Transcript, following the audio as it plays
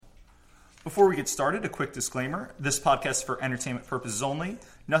Before we get started, a quick disclaimer. This podcast is for entertainment purposes only.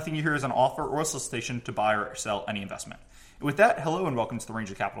 Nothing you hear is an offer or a solicitation to buy or sell any investment. And with that, hello and welcome to the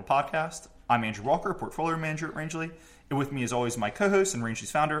Rangeley Capital Podcast. I'm Andrew Walker, Portfolio Manager at Rangeley. And with me, as always, my co-host and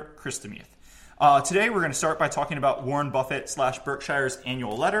Rangeley's founder, Chris DeMuth. Today, we're going to start by talking about Warren Buffett / Berkshire's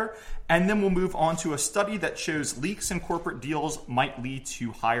annual letter, and then we'll move on to a study that shows leaks in corporate deals might lead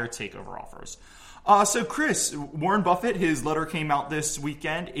to higher takeover offers. So Chris, Warren Buffett, his letter came out this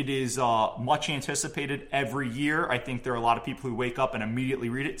weekend. It is much anticipated every year. I think there are a lot of people who wake up and immediately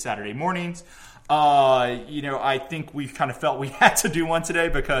read it Saturday mornings. I think we kind of felt we had to do one today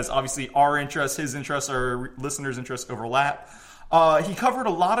because obviously our interests, his interests, our listeners' interests overlap. He covered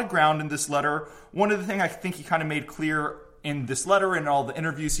a lot of ground in this letter. One of the things I think he kind of made clear in this letter and all the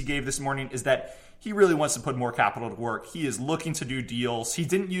interviews he gave this morning is that he really wants to put more capital to work. He is looking to do deals. He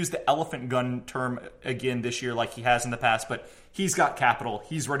didn't use the elephant gun term again this year like he has in the past, but he's got capital.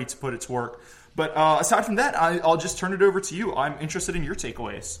 He's ready to put it to work. But aside from that, I'll just turn it over to you. I'm interested in your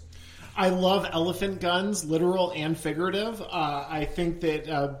takeaways. I love elephant guns, literal and figurative. I think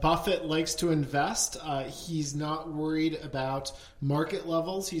that Buffett likes to invest. He's not worried about market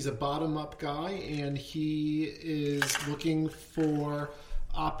levels. He's a bottom-up guy, and he is looking for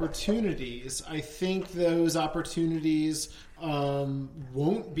opportunities. I think those opportunities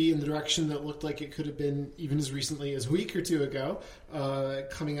won't be in the direction that looked like it could have been even as recently as a week or two ago,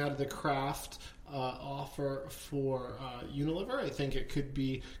 coming out of the Kraft offer for Unilever. I think it could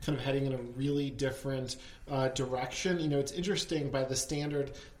be kind of heading in a really different direction. You know, it's interesting by the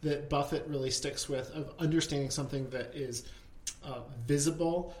standard that Buffett really sticks with of understanding something that is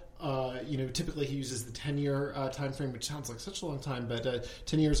visible. Typically he uses the 10-year time frame, which sounds like such a long time, but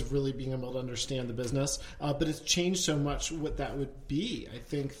 10 years of really being able to understand the business. But it's changed so much what that would be. I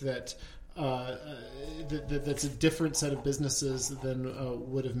think that that's a different set of businesses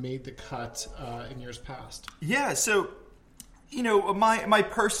than would have made the cut in years past. Yeah, so, my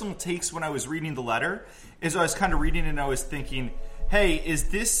personal takes when I was reading the letter is I was kind of reading it and I was thinking, hey, is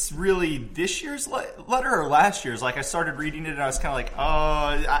this really this year's letter or last year's? Like, I started reading it and I was kind of like,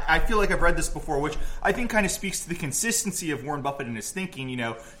 I feel like I've read this before, which I think kind of speaks to the consistency of Warren Buffett in his thinking.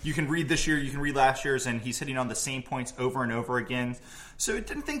 You can read this year, you can read last year's, and he's hitting on the same points over and over again. So I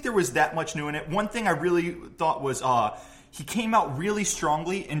didn't think there was that much new in it. One thing I really thought was he came out really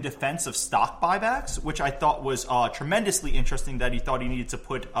strongly in defense of stock buybacks, which I thought was tremendously interesting, that he thought he needed to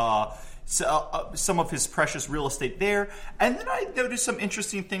put some of his precious real estate there. And then I noticed some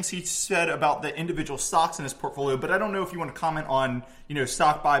interesting things he said about the individual stocks in his portfolio, but I don't know if you want to comment on,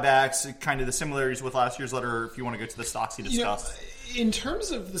 stock buybacks, kind of the similarities with last year's letter, or if you want to go to the stocks he discussed. In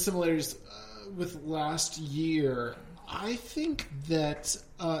terms of the similarities with last year, I think that,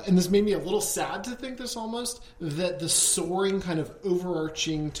 and this made me a little sad to think this almost, that the soaring kind of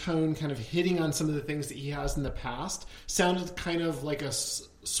overarching tone kind of hitting on some of the things that he has in the past sounded kind of like a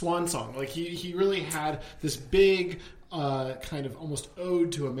swan song. Like he really had this big kind of almost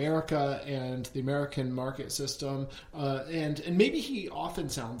ode to America and the American market system. And maybe he often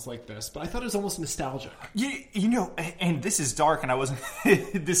sounds like this, but I thought it was almost nostalgic. And this is dark, and I wasn't.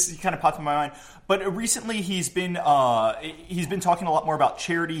 This kind of popped in my mind. But recently, he's been talking a lot more about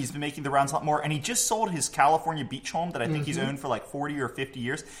charity. He's been making the rounds a lot more, and he just sold his California beach home that I think he's owned for like 40 or 50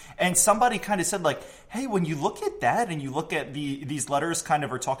 years. And somebody kind of said, like, hey, when you look at that and you look at these letters kind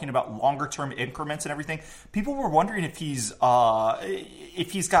of are talking about longer term increments and everything, people were wondering if he's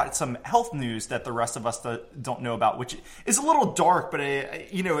got some health news that the rest of us don't know about, which is a little dark, but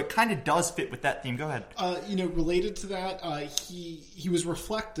it kind of does fit with that theme. Go ahead. Related to that, he was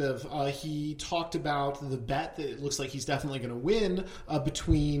reflective. He talked about the bet that it looks like he's definitely going to win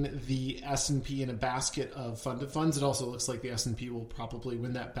between the S&P and a basket of funded funds. It also looks like the S&P will probably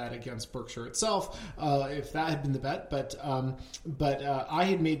win that bet against Berkshire itself, if that had been the bet. But I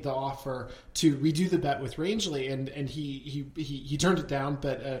had made the offer to redo the bet with Rangeley, and he turned it down,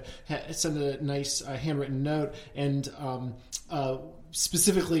 but sent a nice handwritten note and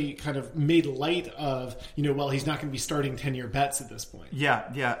specifically kind of made light of, he's not going to be starting 10-year bets at this point.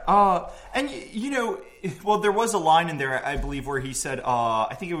 Yeah. Well, there was a line in there, I believe, where he said,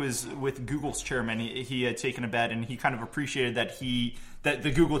 I think it was with Google's chairman, he had taken a bet, and he kind of appreciated that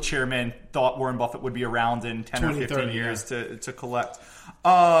the Google chairman thought Warren Buffett would be around in 10 or 15 years to collect.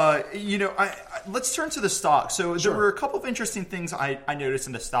 Let's turn to the stocks. So there were a couple of interesting things I noticed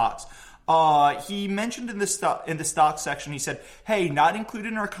in the stocks. He mentioned in the stock section, he said, hey, not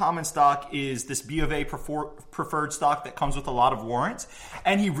included in our common stock is this B of A preferred stock that comes with a lot of warrants.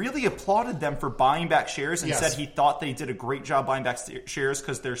 And he really applauded them for buying back shares and said he thought they did a great job buying back shares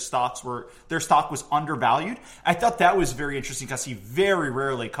because their stock was undervalued. I thought that was very interesting because he very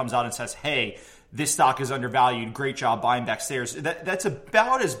rarely comes out and says, hey, this stock is undervalued. Great job buying back shares. That's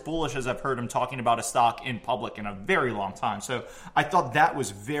about as bullish as I've heard him talking about a stock in public in a very long time. So I thought that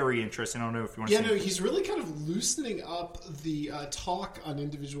was very interesting. I don't know if you want to say anything. He's really kind of loosening up the talk on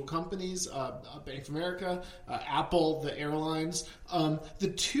individual companies, Bank of America, Apple, the airlines.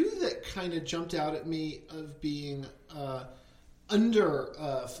 The two that kind of jumped out at me of being under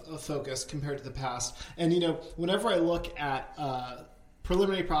focus compared to the past. And, whenever I look at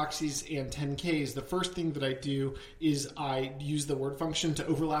preliminary proxies and 10Ks, the first thing that I do is I use the word function to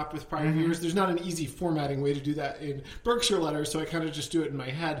overlap with prior years. There's not an easy formatting way to do that in Berkshire letter, so I kind of just do it in my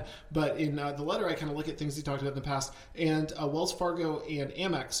head. But in the letter, I kind of look at things he talked about in the past. And Wells Fargo and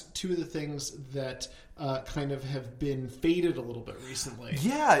Amex, two of the things that kind of have been faded a little bit recently.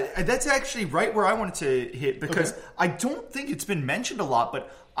 Yeah, that's actually right where I wanted to hit because I don't think it's been mentioned a lot,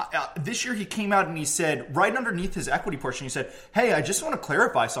 but this year he came out and he said, right underneath his equity portion, he said, hey, I just want to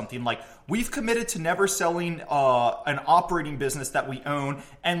clarify something. Like, we've committed to never selling an operating business that we own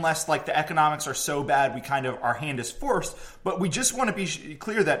unless like the economics are so bad we kind of, our hand is forced. But we just want to be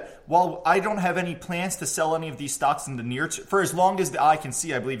clear that while I don't have any plans to sell any of these stocks in the near term, for as long as the eye can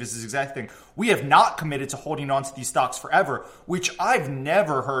see, I believe is his exact thing, we have not committed to holding on to these stocks forever, which I've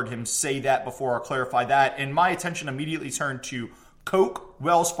never heard him say that before or clarify that. And my attention immediately turned to Coke,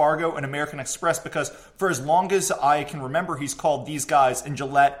 Wells Fargo, and American Express, because for as long as I can remember, he's called these guys, and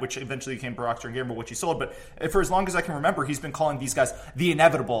Gillette, which eventually became Procter & Gamble, which he sold, but for as long as I can remember, he's been calling these guys the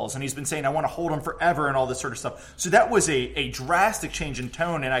inevitables, and he's been saying, I want to hold them forever, and all this sort of stuff. So that was a drastic change in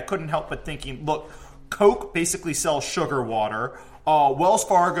tone, and I couldn't help but thinking, look, Coke basically sells sugar water. Wells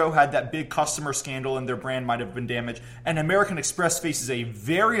Fargo had that big customer scandal and their brand might have been damaged. And American Express faces a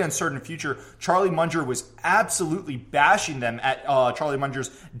very uncertain future. Charlie Munger was absolutely bashing them at Charlie Munger's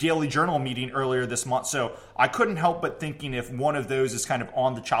Daily Journal meeting earlier this month. So I couldn't help but thinking if one of those is kind of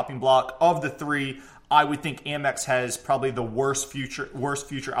on the chopping block of the three, I would think Amex has probably the worst future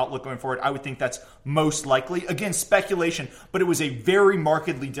outlook going forward. I would think that's most likely. Again, speculation, but it was a very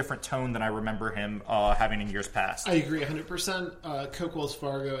markedly different tone than I remember him having in years past. I agree 100%. Coke, Wells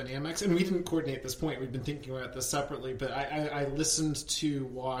Fargo, and Amex. And we didn't coordinate this point. We've been thinking about this separately, but I listened to,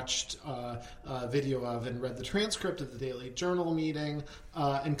 watched video of, and read the transcript of the Daily Journal meeting.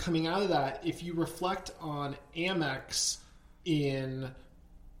 And coming out of that, if you reflect on Amex in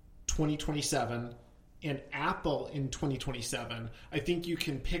 2027... and Apple in 2027, I think you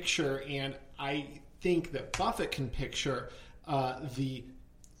can picture, and I think that Buffett can picture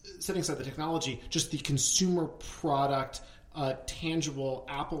setting aside the technology, just the consumer product, tangible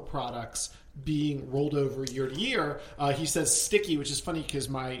Apple products being rolled over year to year. He says sticky, which is funny because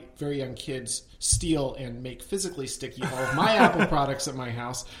my very young kids steal and make physically sticky all of my Apple products at my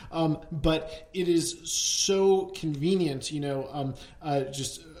house. But it is so convenient,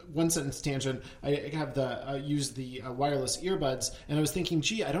 just one sentence tangent. I have use the wireless earbuds, and I was thinking,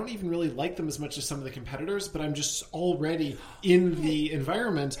 gee, I don't even really like them as much as some of the competitors, but I'm just already in the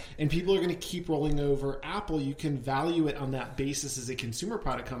environment, and people are going to keep rolling over Apple. You can value it on that basis as a consumer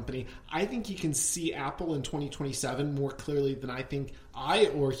product company. I think you can see Apple in 2027 more clearly than I think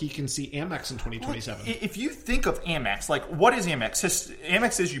or he can see Amex in 2027. If you think of Amex, like what is Amex?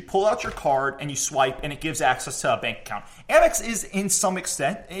 Amex is you pull out your card and you swipe and it gives access to a bank account. Amex is in some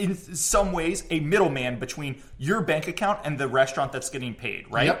extent, in some ways, a middleman between your bank account and the restaurant that's getting paid,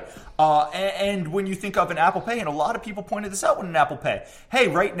 right? Yep. And when you think of an Apple Pay, and a lot of people pointed this out when an Apple Pay, hey,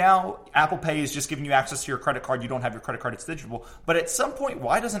 right now Apple Pay is just giving you access to your credit card. You don't have your credit card, it's digital. But at some point,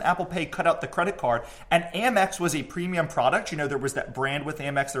 why doesn't Apple Pay cut out the credit card? And Amex was a premium product. There was that brand with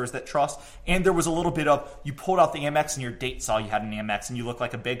Amex, there was that trust, and there was a little bit of, you pulled out the Amex and your date saw you had an Amex and you look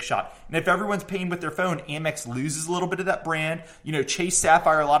like a big shot. And if everyone's paying with their phone, Amex loses a little bit of that brand. Chase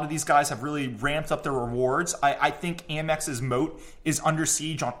Sapphire, a lot of these guys have really ramped up their rewards. I think Amex's moat is under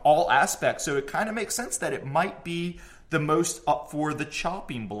siege on all aspects, so it kind of makes sense that it might be the most up for the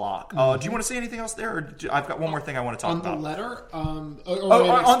chopping block. Do you want to say anything else there? Or I've got one more thing I want to talk about. On the letter?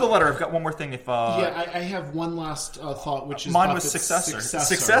 On the letter, I've got one more thing. I have one last thought, which is mine was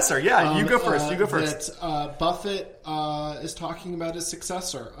successor. Yeah, you go first. That Buffett is talking about his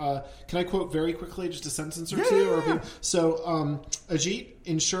successor. Can I quote very quickly just a sentence or two? Yeah. So Ajit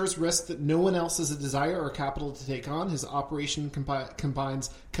ensures risk that no one else has a desire or capital to take on. His operation combines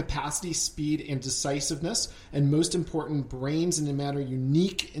capacity, speed, and decisiveness, and most important, brains in a manner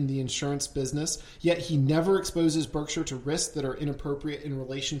unique in the insurance business. Yet he never exposes Berkshire to risks that are inappropriate in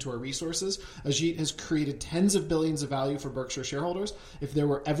relation to our resources. Ajit has created tens of billions of value for Berkshire shareholders. If there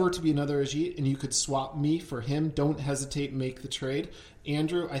were ever to be another Ajit and you could swap me for him, don't hesitate, make the trade.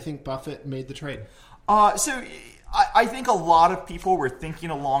 Andrew, I think Buffett made the trade. I think a lot of people were thinking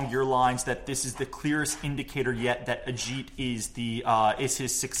along your lines that this is the clearest indicator yet that Ajit is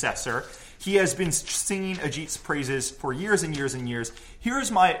his successor. He has been singing Ajit's praises for years and years and years.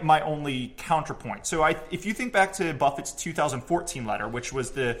 Here's my only counterpoint. So if you think back to Buffett's 2014 letter, which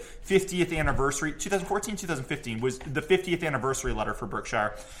was the 50th anniversary, 2014, 2015 was the 50th anniversary letter for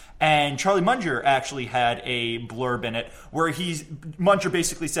Berkshire. And Charlie Munger actually had a blurb in it where Munger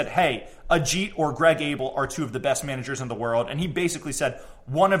basically said, hey, Ajit or Greg Abel are two of the best managers in the world. And he basically said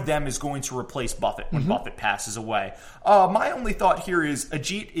one of them is going to replace Buffett when Buffett passes away. My only thought here is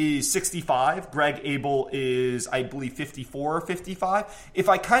Ajit is 65. Greg Abel is, I believe, 54 or 55. If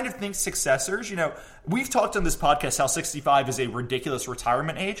I kind of think successors, we've talked on this podcast how 65 is a ridiculous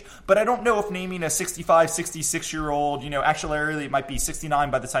retirement age, but I don't know if naming a 65, 66-year-old, actuarially it might be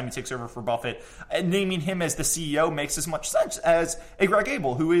 69 by the time he takes over for Buffett, and naming him as the CEO makes as much sense as a Greg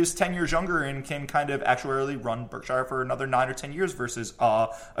Abel, who is 10 years younger and can kind of actuarially run Berkshire for another 9 or 10 years versus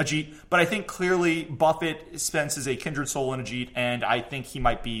Ajit. But I think clearly Buffett senses a kindred soul in Ajit, and I think he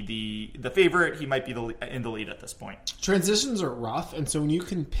might be the favorite. He might be in the lead at this point. Transitions are rough, and so when you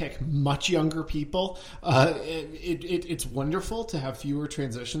can pick much younger people, it's wonderful to have fewer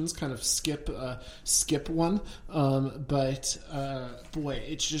transitions, kind of skip one. But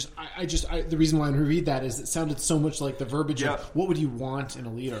it's just the reason why I read that is it sounded so much like the verbiage of what would you want in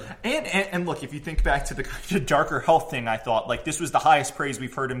a leader. And look, if you think back to the kind of darker health thing, I thought like this was the highest praise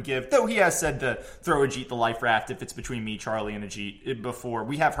we've heard him give. Though he has said to throw Ajit the life raft if it's between me, Charlie, and Ajit before.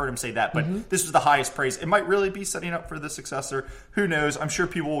 We have heard him say that, but this was the highest praise. It might really be setting up for the successor. Who knows? I'm sure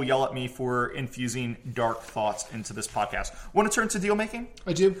people will yell at me for infusing dark thoughts into this podcast. Want to turn to deal making?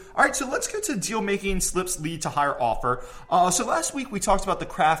 I do. All right, so let's go to deal making slips lead to higher offer. So last week we talked about the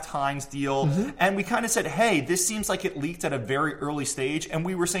Kraft Heinz deal, and we kind of said, hey, this seems like it leaked at a very early stage, and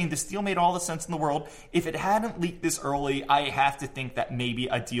we were saying this deal made all the sense in the world. If it hadn't leaked this early, I have to think that maybe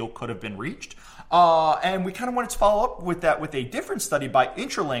a deal could have been reached. And we kind of wanted to follow up with that with a different study by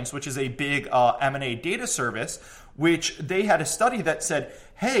Intralinks, which is a big M&A data service, which they had a study that said,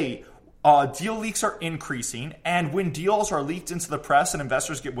 hey, deal leaks are increasing, and when deals are leaked into the press and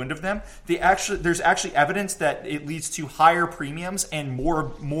investors get wind of them, there's actually evidence that it leads to higher premiums and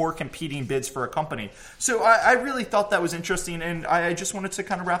more competing bids for a company. So I really thought that was interesting, and I just wanted to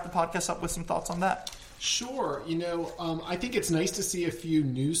kind of wrap the podcast up with some thoughts on that. Sure. I think it's nice to see a few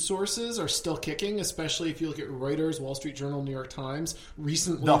news sources are still kicking, especially if you look at Reuters, Wall Street Journal, New York Times,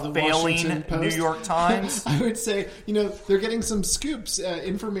 recently the failing Washington Post. New York Times. I would say, they're getting some scoops.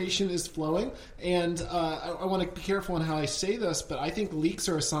 Information is flowing, and I want to be careful on how I say this, but I think leaks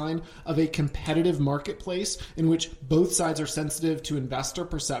are a sign of a competitive marketplace in which both sides are sensitive to investor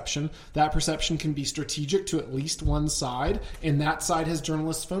perception. That perception can be strategic to at least one side, and that side has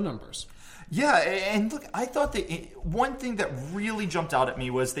journalists' phone numbers. Yeah, and look, I thought that one thing that really jumped out at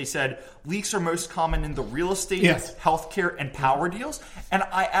me was they said leaks are most common in the real estate, healthcare, and power deals. And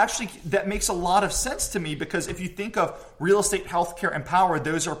that makes a lot of sense to me because if you think of real estate, healthcare, and power,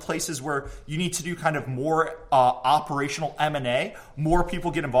 those are places where you need to do kind of more operational M&A. More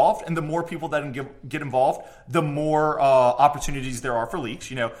people get involved, and the more people that get involved, the more opportunities there are for leaks.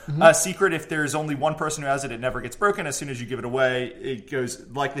 A secret, if there's only one person who has it, it never gets broken. As soon as you give it away,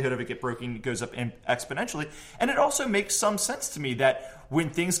 likelihood of it get broken goes up exponentially. And it also makes some sense to me that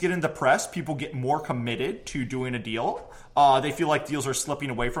when things get in the press, people get more committed to doing a deal. They feel like deals are slipping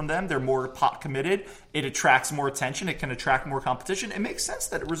away from them. They're more pot committed. It attracts more attention. It can attract more competition. It makes sense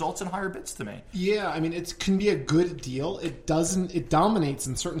that it results in higher bids to me. Yeah, it can be a good deal. It dominates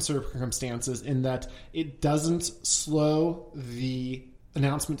in certain circumstances in that it doesn't slow the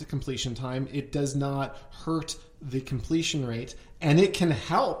announcement to completion time. It does not hurt the completion rate, and it can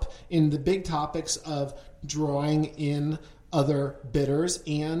help in the big topics of drawing in other bidders,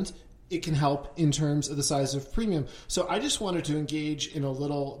 and it can help in terms of the size of premium. So I just wanted to engage in a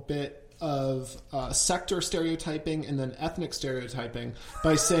little bit of sector stereotyping and then ethnic stereotyping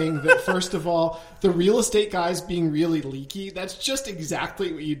by saying that, first of all, the real estate guys being really leaky, that's just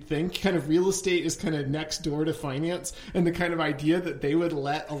exactly what you'd think. Kind of real estate is kind of next door to finance, and the kind of idea that they would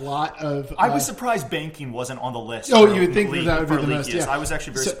let a lot of... I was surprised banking wasn't on the list. Oh, you would think that would be the most, yeah. I was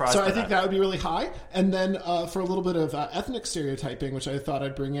actually very surprised So I think that would be really high. And then for a little bit of ethnic stereotyping, which I thought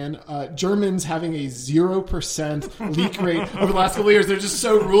I'd bring in, Germans having a 0% leak rate over the last couple of years. They're just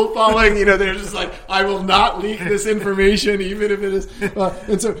so rule-following. They're just like, I will not leak this information, even if it is...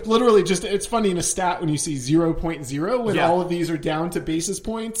 and so literally just, it's funny in a stat when you see 0.0 when all of these are down to basis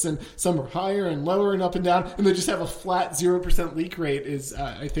points and some are higher and lower and up and down, and they just have a flat 0% leak rate is,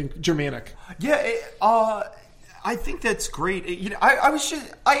 I think, Germanic. Yeah, I think that's great.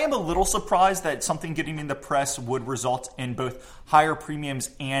 I am a little surprised that something getting in the press would result in both higher premiums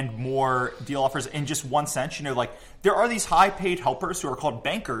and more deal offers in just one sense. There are these high-paid helpers who are called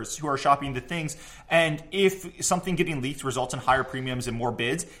bankers who are shopping the things, and if something getting leaked results in higher premiums and more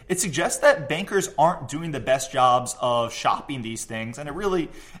bids, it suggests that bankers aren't doing the best jobs of shopping these things, and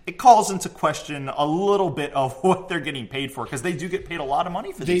it calls into question a little bit of what they're getting paid for, because they do get paid a lot of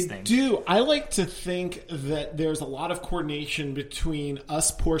money for these things. They do. I like to think that there's a lot of coordination between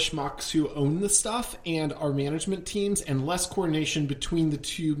us poor schmucks who own the stuff and our management teams, and less coordination between the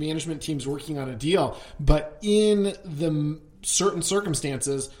two management teams working on a deal. But in the certain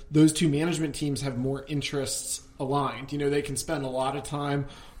circumstances, those two management teams have more interests aligned. They can spend a lot of time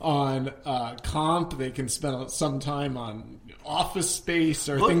on comp. They can spend some time on office space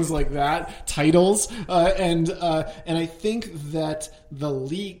or things like that, titles. And I think that the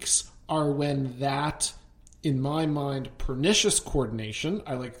leaks are when that, in my mind, pernicious coordination,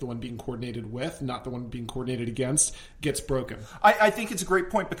 I like the one being coordinated with, not the one being coordinated against, gets broken. I think it's a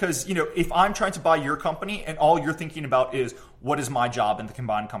great point because, if I'm trying to buy your company and all you're thinking about is what is my job in the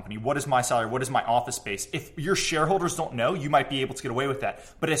combined company, what is my salary, what is my office space, if your shareholders don't know, you might be able to get away with that.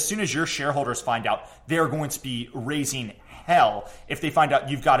 But as soon as your shareholders find out, they're going to be raising hell if they find out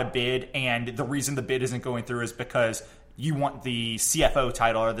you've got a bid and the reason the bid isn't going through is because you want the CFO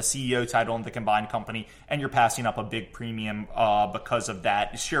title or the CEO title in the combined company, and you're passing up a big premium because of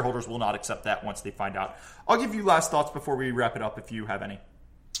that. Shareholders will not accept that once they find out. I'll give you last thoughts before we wrap it up if you have any.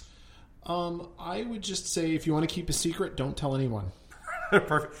 I would just say if you want to keep a secret, don't tell anyone.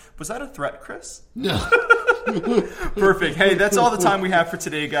 Perfect. Was that a threat, Chris? No. Perfect. Hey, that's all the time we have for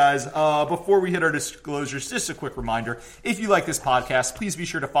today, guys. Before we hit our disclosures, just a quick reminder. If you like this podcast, please be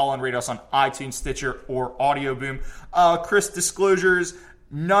sure to follow and rate us on iTunes, Stitcher, or Audio Boom. Chris, disclosures,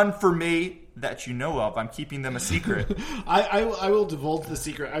 none for me that you know of. I'm keeping them a secret. I will divulge the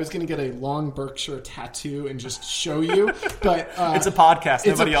secret. I was going to get a long Berkshire tattoo and just show you, but it's a podcast.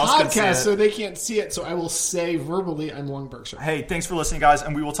 Nobody else can see it. So they can't see it. So I will say verbally, I'm long Berkshire. Hey, thanks for listening, guys,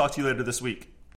 and we will talk to you later this week.